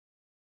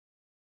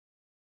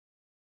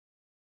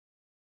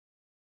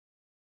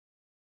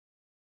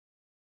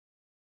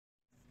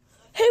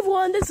Hey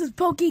everyone, this is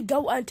Go,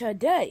 and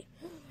today,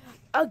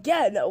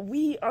 again,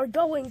 we are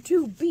going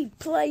to be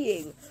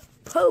playing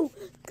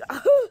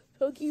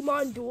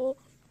Pokemon Duel,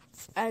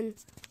 and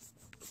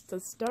to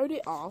start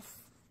it off,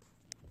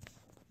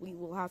 we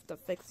will have to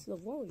fix the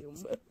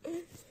volume.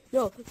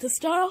 No, to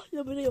start off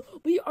the video,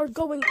 we are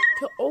going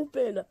to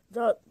open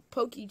the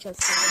Poke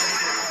Chest.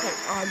 Okay,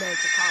 oh no,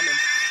 it's a common.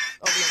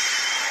 Oh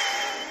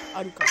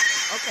no, uncommon.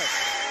 Okay,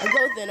 I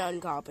go with an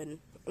uncommon.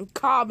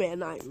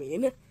 Common, I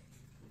mean.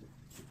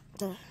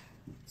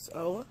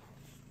 So,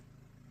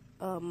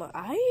 Oh!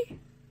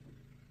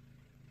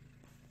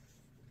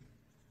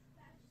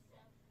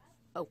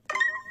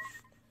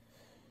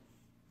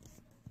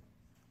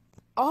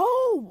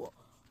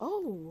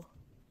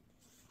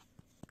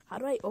 How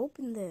do I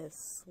open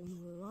this?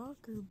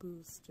 Locker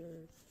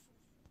booster.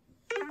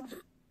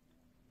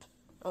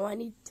 Oh, I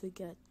need to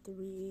get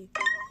 10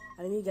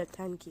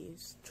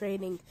 keys.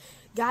 Training.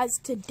 Guys,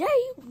 today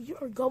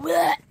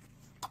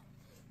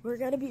we're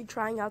gonna be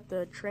trying out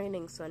the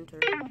training center.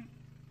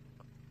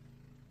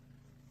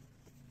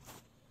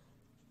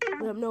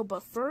 No,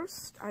 but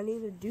first, I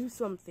need to do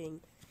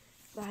something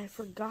that I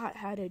forgot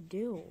how to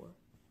do.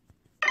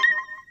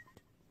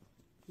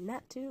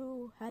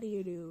 Natu, how do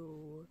you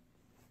do?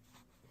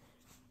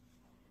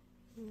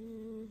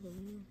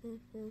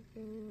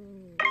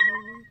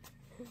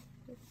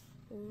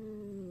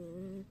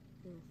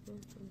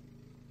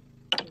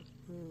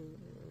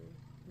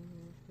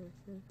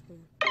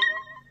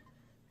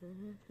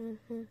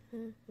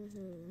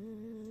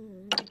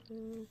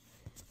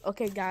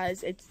 Okay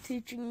guys, it's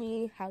teaching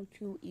me how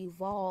to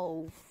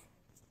evolve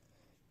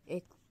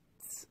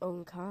its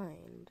own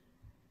kind.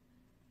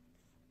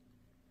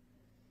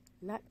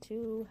 Not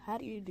to, how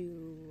do you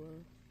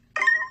do?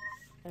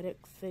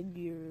 Edit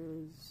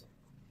figures.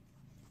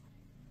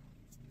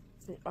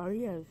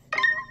 Areas.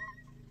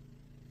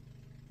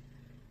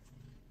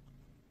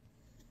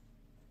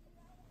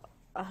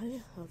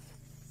 I have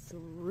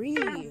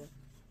 3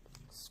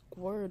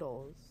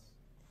 Squirtles.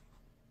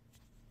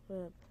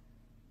 So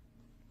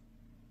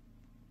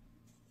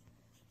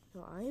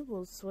I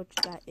will switch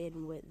that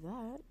in with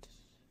that.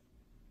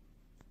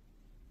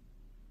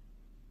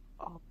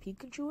 I'll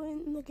Pikachu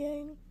in the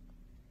gang.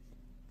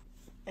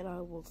 And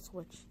I will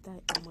switch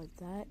that in with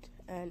that.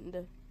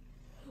 And,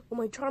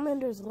 well, my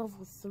Charmander is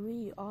level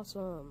 3.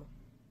 Awesome.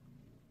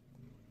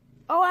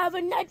 Oh, I have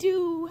a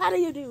Natu! How do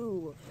you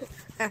do?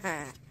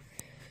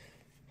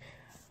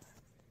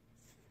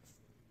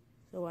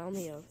 So I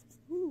only have...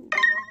 Ooh.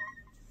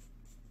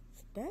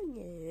 Dang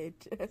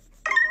it.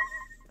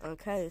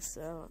 Okay,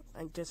 so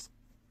I just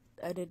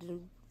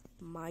edited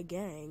my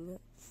gang.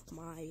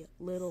 My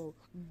little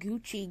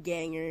Gucci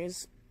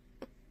gangers.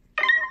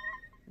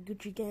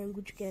 Gucci gang,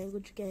 Gucci gang,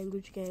 Gucci gang,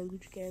 Gucci gang,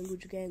 Gucci gang,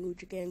 Gucci gang,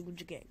 Gucci gang,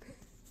 Gucci gang.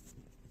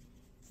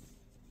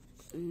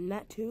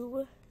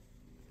 Natu.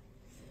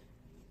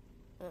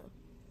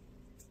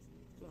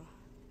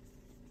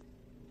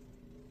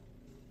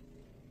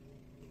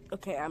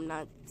 Okay, I'm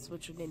not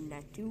switching in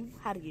Natu.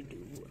 How do you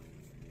do?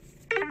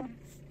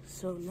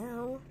 So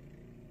now...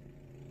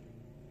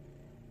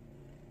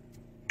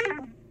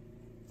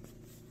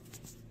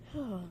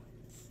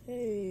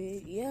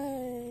 Hey,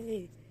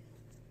 yay!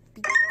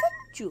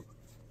 Pikachu!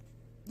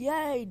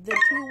 Yay, the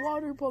 2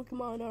 water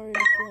Pokemon are in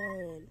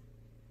front.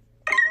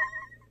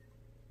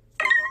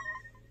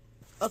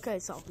 Okay,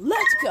 so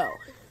let's go.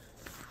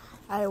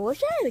 I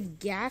wish I had a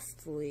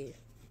Ghastly.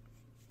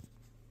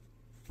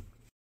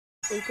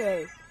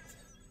 Okay.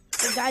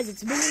 So guys,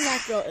 it's me and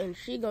that girl, and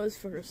she goes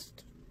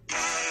first.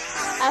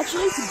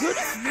 Actually, it's good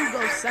if you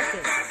go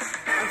second.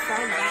 I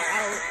found that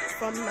out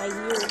from my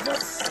years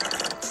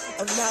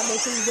of not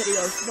making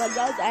videos. But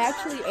guys, I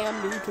actually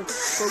am new to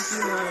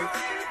Pokemon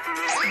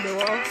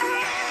Duel.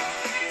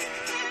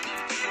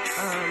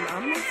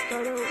 I'm gonna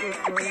start out with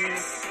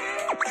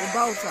the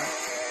Balta.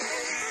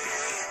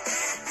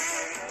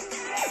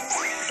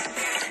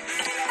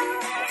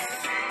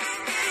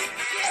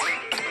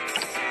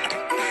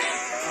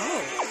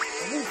 Oh,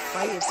 I can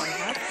fight if I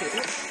have to.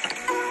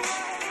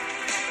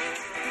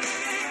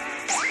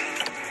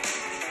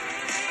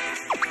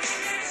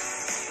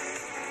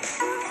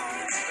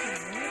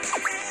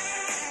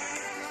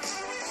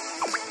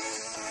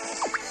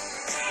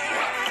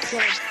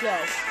 Let's go.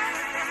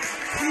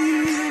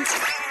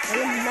 I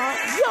am not.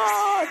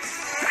 Yes!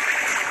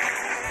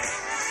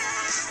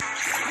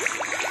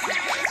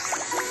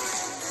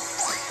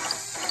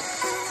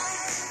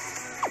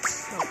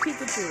 No,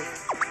 Pikachu.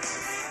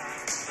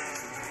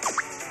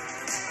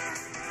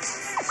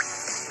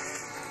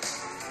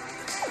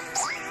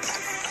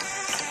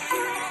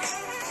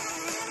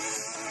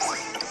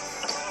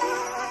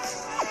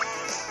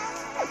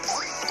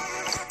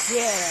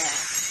 Yeah.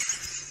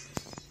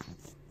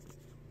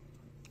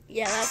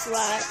 Yeah, that's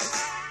right.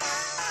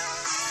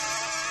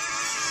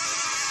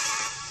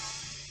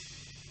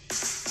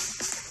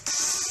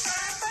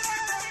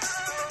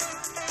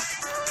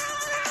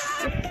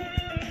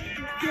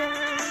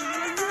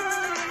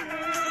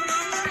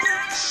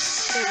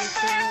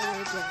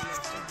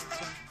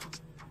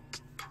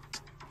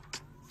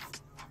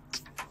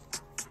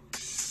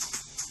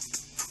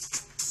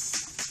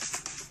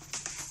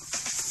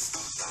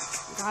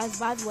 Guys,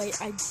 by the way,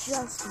 I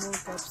just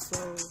woke up, so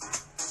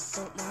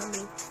don't mind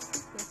me.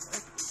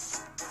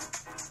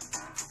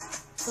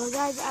 So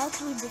guys,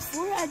 actually,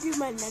 before I do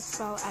my next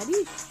file, I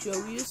need to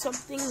show you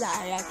something that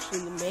I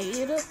actually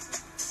made.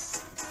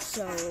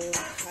 So,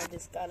 I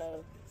just got a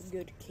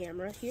good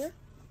camera here.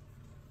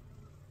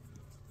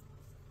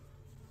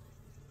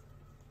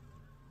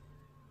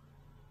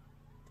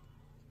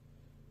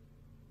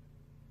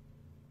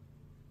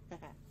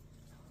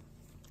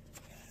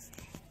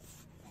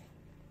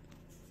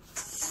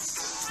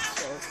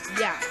 So,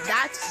 yeah,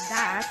 that's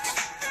that.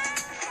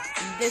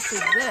 And this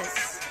is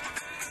this.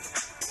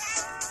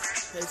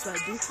 Okay, so I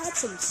do have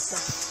some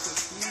stuff to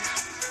see.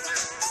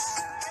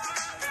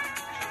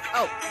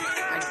 Oh,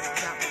 I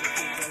got one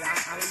figured out.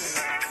 I don't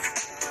know.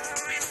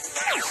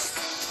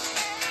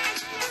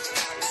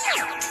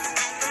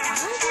 I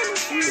want to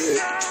see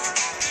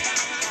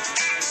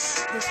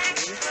this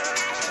food.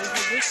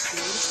 This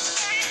food.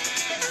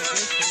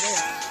 This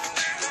food.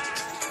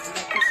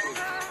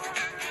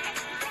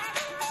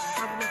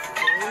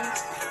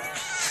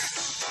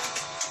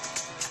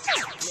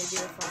 Maybe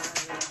if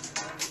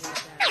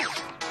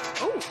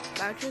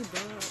I actually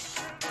done.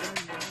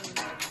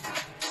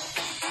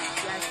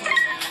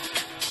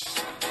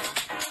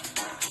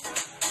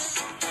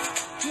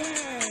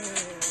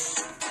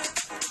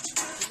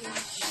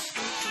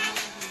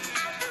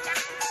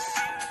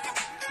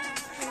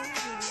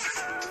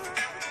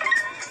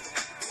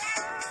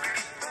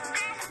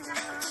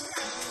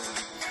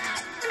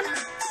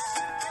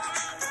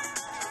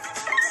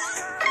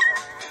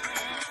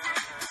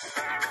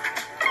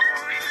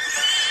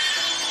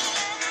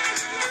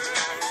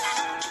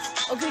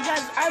 Okay,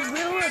 guys, I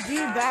will be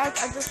back.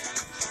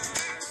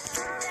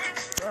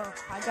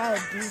 I gotta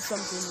do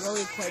something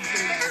really quick.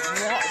 There's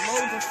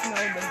loads of snow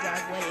in the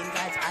driveway, and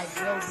guys, I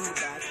will be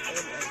back in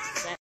a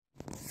sec.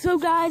 So,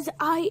 guys,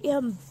 I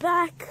am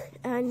back,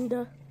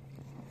 and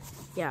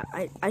yeah,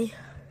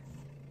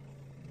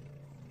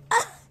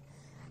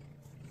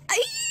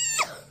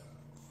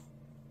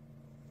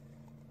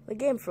 the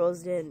game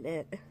froze, didn't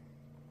it?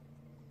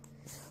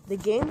 The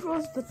game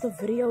froze, but the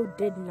video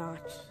did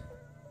not.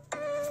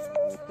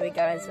 Wait,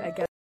 guys, I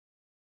got.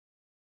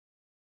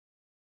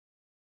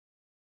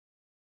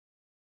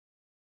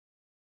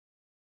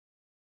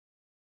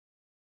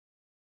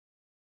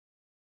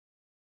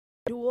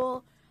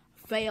 Dual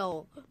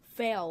fail,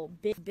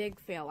 big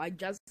fail. I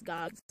just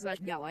got such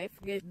a life,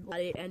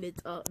 and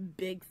it's a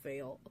big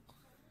fail.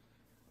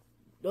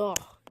 Ugh.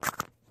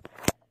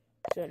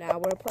 So now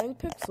we're playing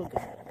Pixel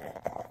Gun.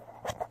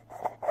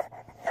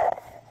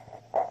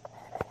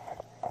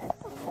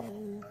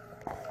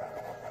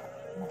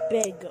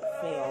 Big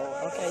fail.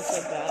 Okay,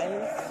 so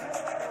guys,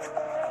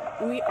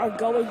 we are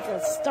going to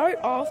start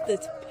off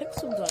this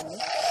Pixel Gun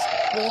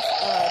with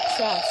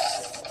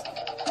chest.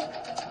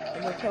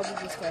 And we're probably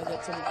just gonna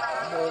get some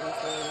golden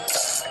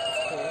coins, of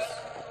course,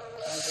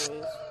 as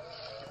always.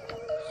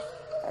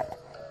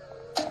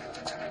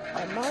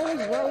 I might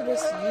as well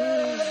just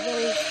use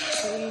those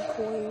 3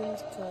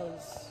 coins,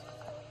 cause...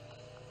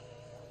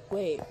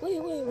 Wait.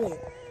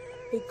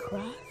 They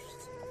crashed?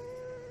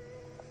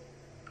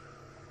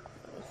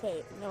 Okay,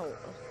 no.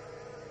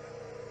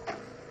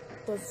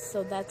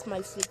 So that's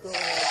my secret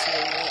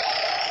answer.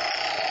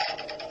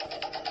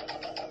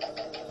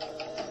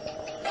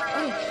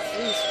 Oh,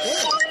 jeez,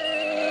 good.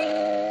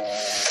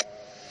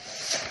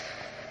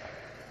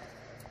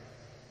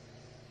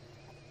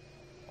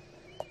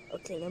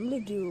 Okay, I'm gonna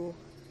do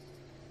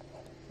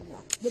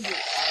the boot.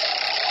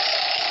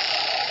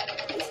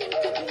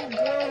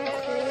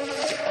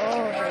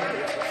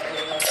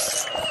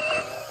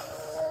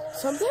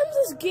 Sometimes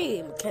this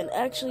game can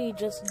actually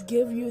just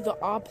give you the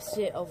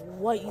opposite of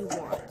what you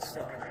want,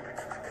 so.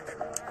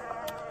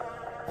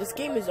 This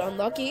game is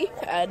unlucky,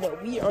 and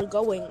we are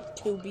going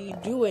to be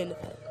doing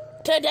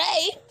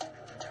today.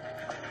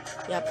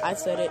 Yep, I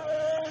said it.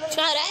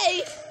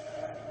 Today!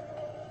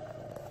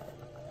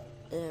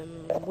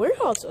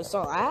 Warehouse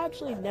assault. I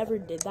actually never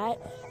did that,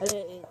 and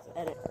it's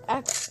an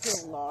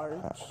extra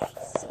large.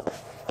 So.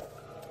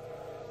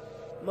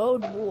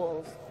 Mode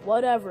rules.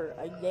 Whatever.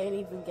 I didn't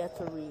even get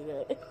to read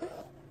it.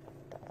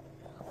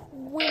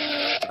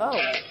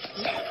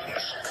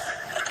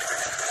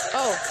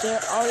 Oh,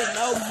 there are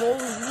no more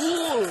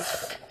rules.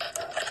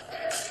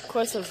 Of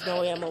course, there's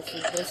no ammo for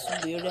this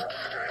dude.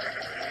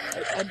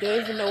 I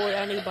don't even know where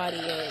anybody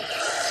is.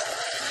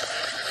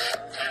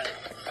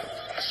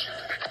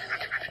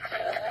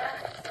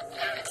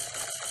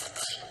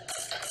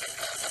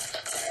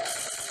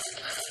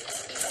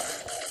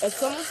 If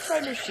someone's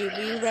trying to shoot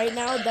me right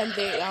now, then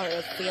they are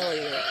a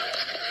failure.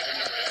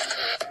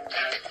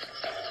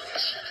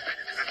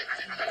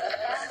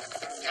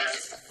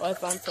 Oh, I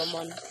found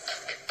someone.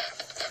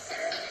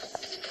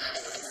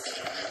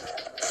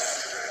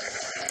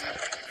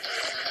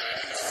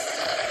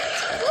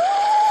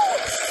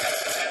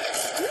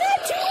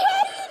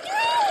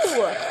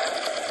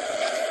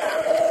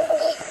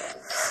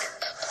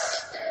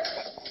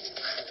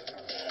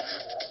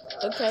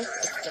 Okay,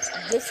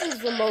 this is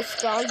the most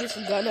strongest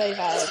gun I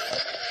have.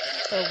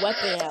 Or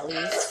weapon, at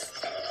least.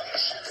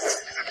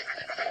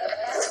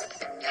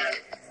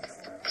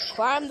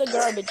 Climb the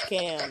garbage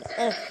can.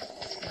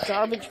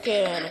 Garbage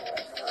can.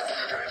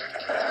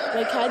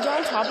 Wait, can I get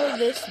on top of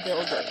this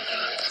building?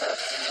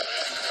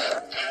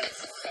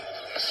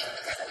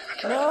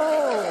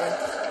 No!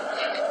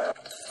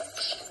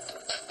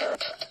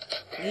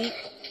 Yeet.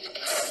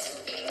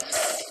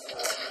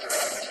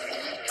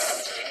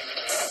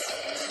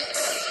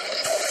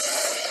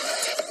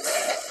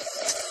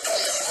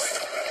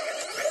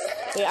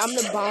 Wait, I'm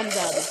the bomb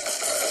them.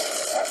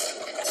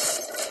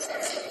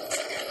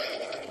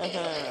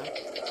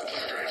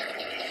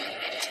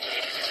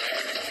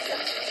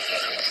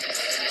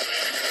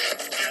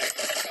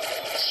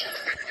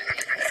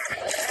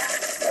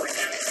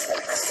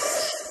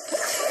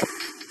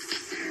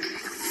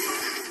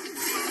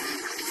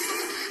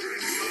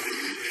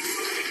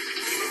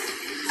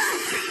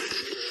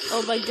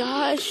 Oh my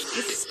gosh,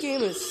 this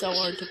game is so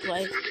hard to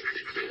play.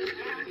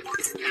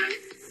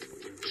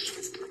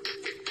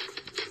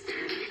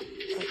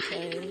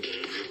 Okay.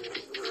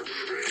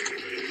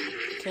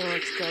 Okay,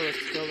 let's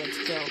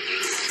go.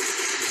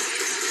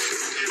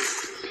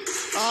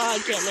 Oh, I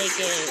can't make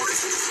it.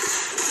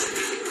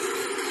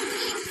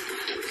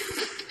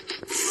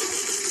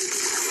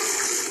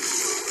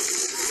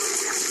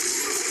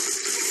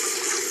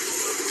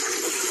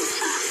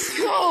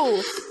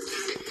 No!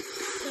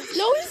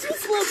 No, he's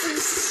just level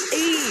 8.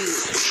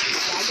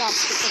 I got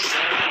picked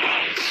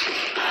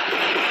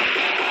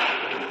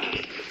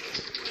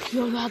up.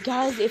 Yo, now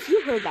guys, if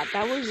you heard that,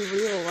 that was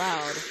real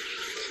loud.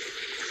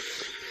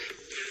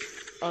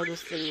 Oh,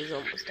 this thing is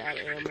almost out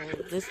of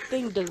ammo. This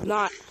thing does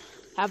not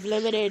have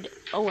limited...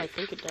 Oh, I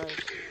think it does.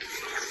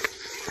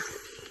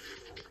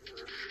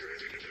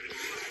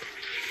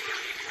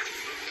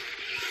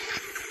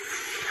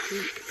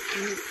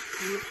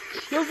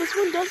 Yo, this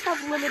one does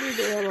have limited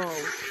ammo.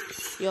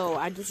 Yo,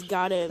 I just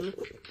got him.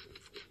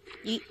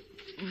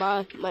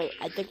 I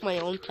think my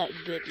own pet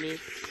bit me.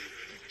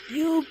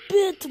 You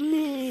bit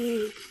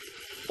me!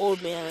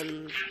 Old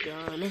man's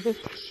gone.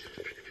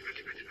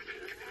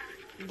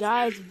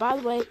 Guys, by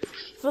the way,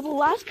 for the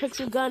last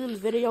Pixel Gun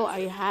video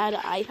I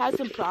had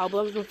some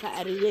problems with the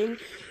editing,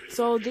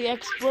 so the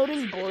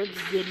exploding boards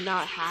did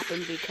not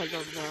happen because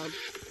of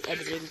the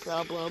editing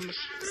problem.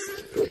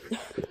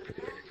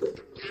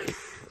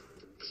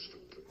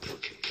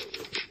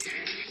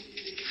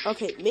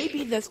 Okay,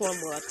 maybe this one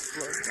will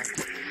explode,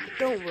 but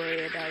don't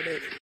worry about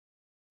it.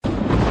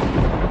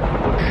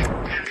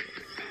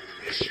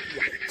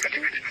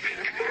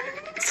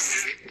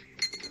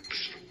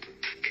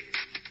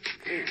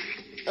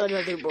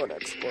 Another board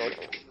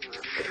exploding.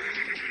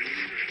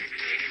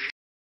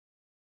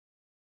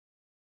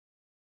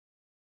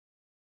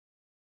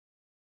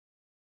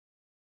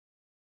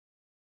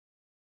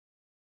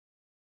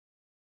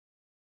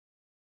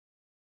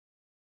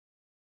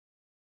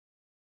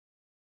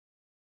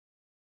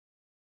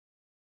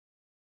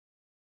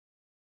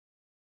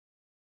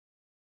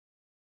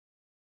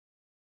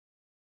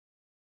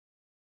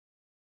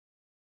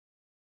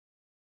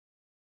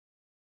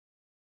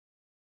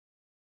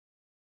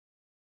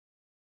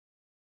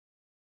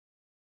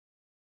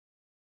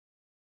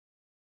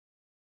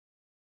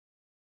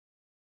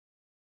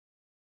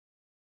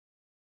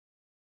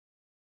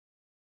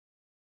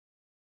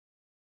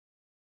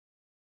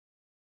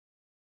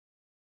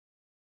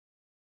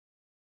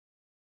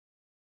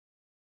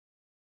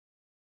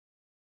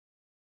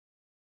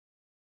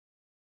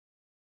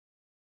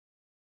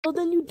 So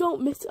then you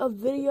don't miss a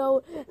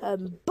video.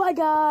 Bye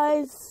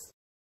guys!